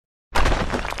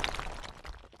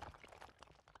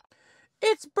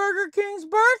It's Burger King's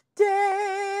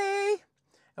birthday!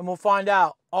 And we'll find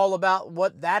out all about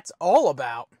what that's all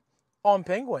about on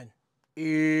Penguin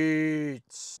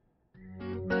Eats.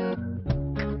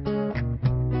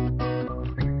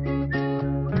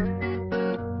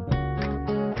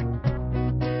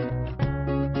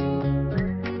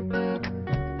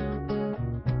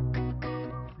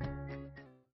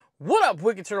 What up,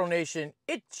 Wicked Turtle Nation?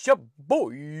 It's your boy,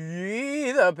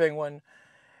 the Penguin.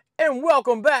 And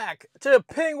welcome back to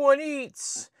Penguin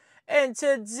Eats. And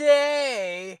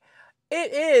today,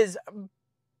 it is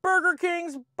Burger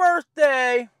King's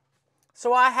birthday.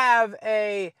 So I have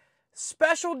a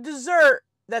special dessert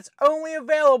that's only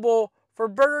available for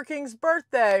Burger King's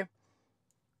birthday.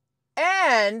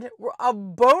 And a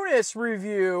bonus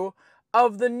review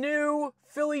of the new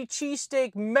Philly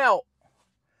cheesesteak melt.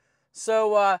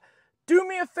 So, do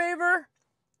me a favor,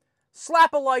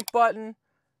 slap a like button,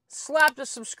 slap the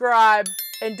subscribe,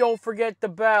 and don't forget the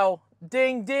bell.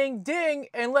 Ding, ding, ding,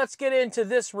 and let's get into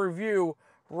this review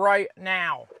right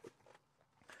now.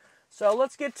 So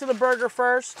let's get to the burger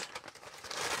first.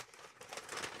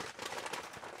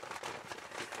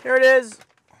 Here it is.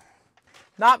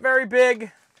 Not very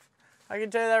big. I can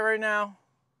tell you that right now.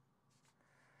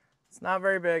 It's not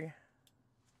very big.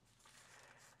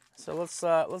 So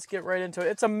let's get right into it.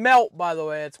 It's a melt, by the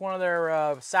way. It's one of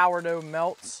their sourdough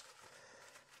melts.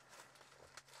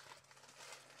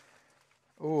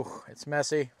 Ooh, it's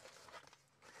messy.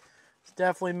 It's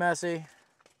definitely messy.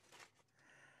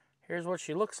 Here's what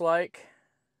she looks like.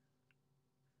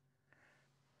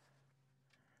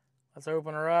 Let's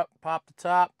open her up, pop the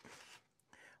top.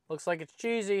 Looks like it's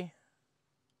cheesy.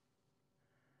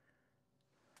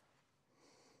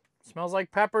 Smells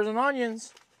like peppers and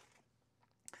onions.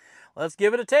 Let's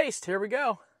give it a taste. Here we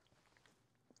go.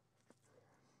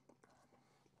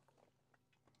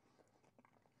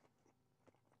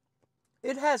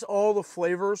 It has all the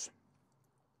flavors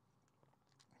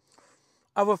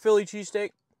of a Philly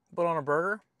cheesesteak, but on a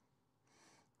burger.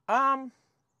 I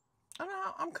don't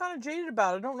know. I'm kind of jaded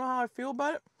about it. I don't know how I feel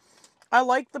about it. I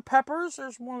like the peppers.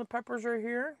 There's one of the peppers right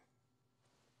here.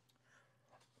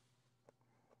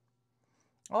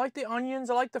 I like the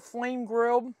onions. I like the flame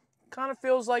grilled. Kind of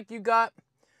feels like you got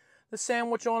the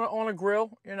sandwich on a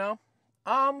grill, you know.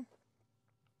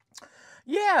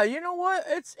 Yeah, you know what?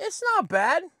 It's not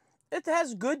bad. It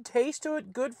has good taste to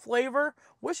it, good flavor.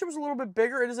 Wish it was a little bit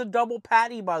bigger. It is a double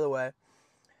patty, by the way.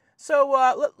 So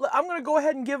I'm going to go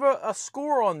ahead and give a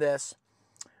score on this.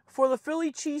 For the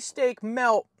Philly cheesesteak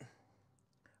melt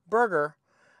burger,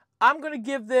 I'm going to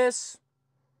give this...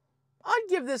 I'd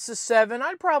give this a 7.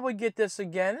 I'd probably get this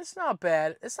again. It's not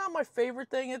bad. It's not my favorite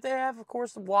thing that they have. Of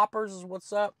course, the Whoppers is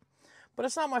what's up. But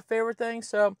it's not my favorite thing,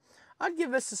 so I'd give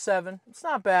this a 7. It's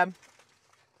not bad.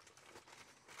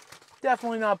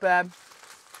 Definitely not bad.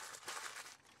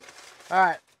 All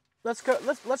right, let's go.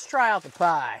 Let's try out the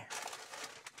pie.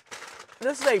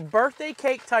 This is a birthday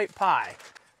cake type pie.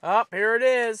 Oh, here it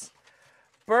is.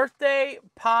 Birthday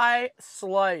pie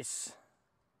slice.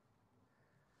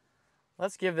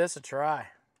 Let's give this a try.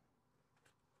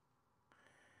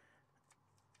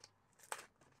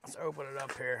 Let's open it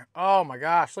up here. Oh my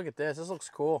gosh, look at this. This looks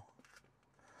cool.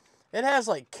 It has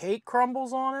like cake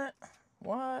crumbles on it.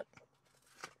 What?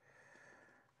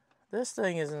 This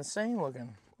thing is insane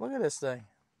looking. Look at this thing.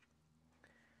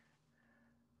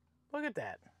 Look at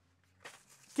that.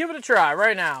 Give it a try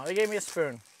right now. They gave me a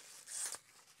spoon.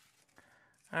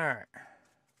 All right.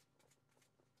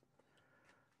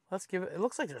 Let's give it, it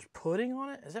looks like there's pudding on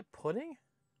it. Is that pudding?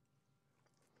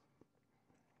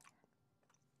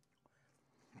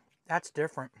 That's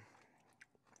different.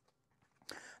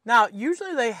 Now,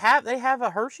 usually they have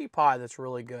a Hershey pie that's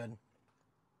really good.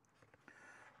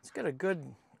 Let's get a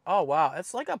good, oh wow,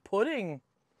 it's like a pudding.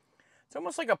 It's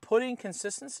almost like a pudding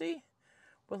consistency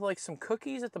with like some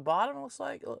cookies at the bottom, it looks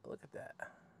like. Look at that.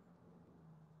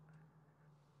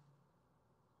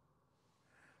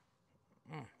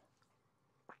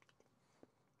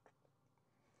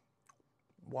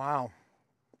 Wow,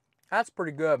 that's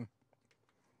pretty good.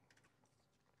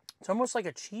 It's almost like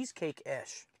a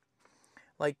cheesecake-ish.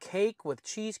 Like cake with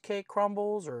cheesecake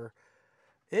crumbles, or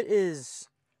it is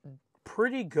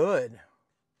pretty good.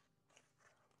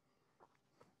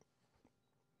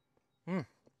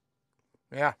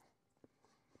 Yeah.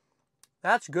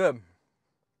 That's good.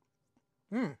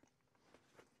 Little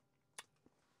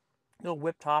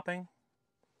whipped topping.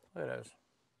 Look at those.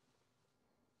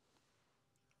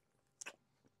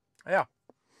 Yeah.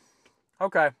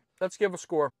 Okay, let's give a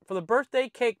score. For the birthday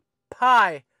cake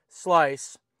pie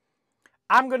slice,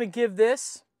 I'm going to give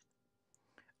this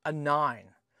a 9.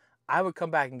 I would come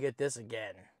back and get this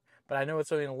again. but I know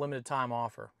it's only a limited time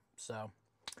offer. So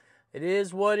it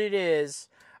is what it is.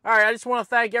 All right, I just want to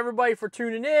thank everybody for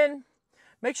tuning in.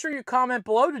 Make sure you comment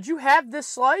below. Did you have this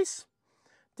slice?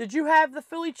 Did you have the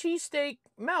Philly cheesesteak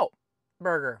melt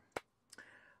burger?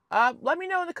 Let me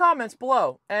know in the comments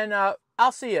below, and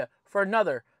I'll see you for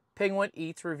another Penguin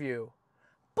Eats review.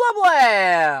 Blah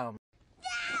blam!